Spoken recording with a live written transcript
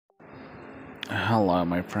Hello,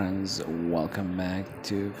 my friends. Welcome back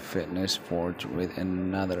to Fitness Forge with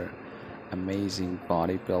another amazing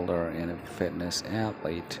bodybuilder and a fitness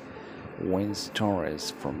athlete, Torres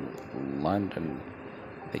from London.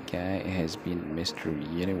 The guy has been Mr.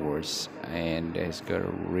 Universe and has got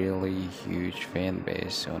a really huge fan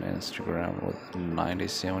base on Instagram with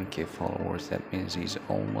 97k followers. That means he's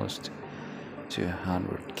almost to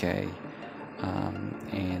 100k.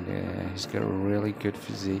 And he's got a really good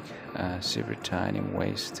physique, super tiny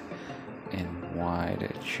waist and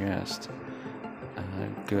wide chest,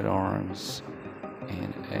 good arms,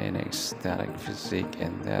 and an ecstatic physique,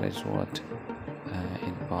 and that is what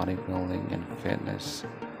in bodybuilding and fitness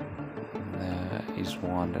is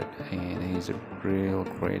wanted. And he's a real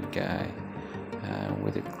great guy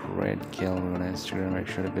with a great gallery on Instagram. Make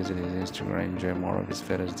sure to visit his Instagram, enjoy more of his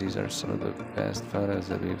photos. These are some of the best photos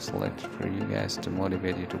that we've selected for you guys to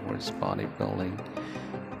motivate you towards bodybuilding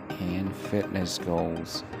and fitness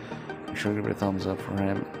goals. Make sure to give it a thumbs up for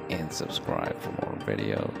him and subscribe for more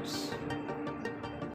videos.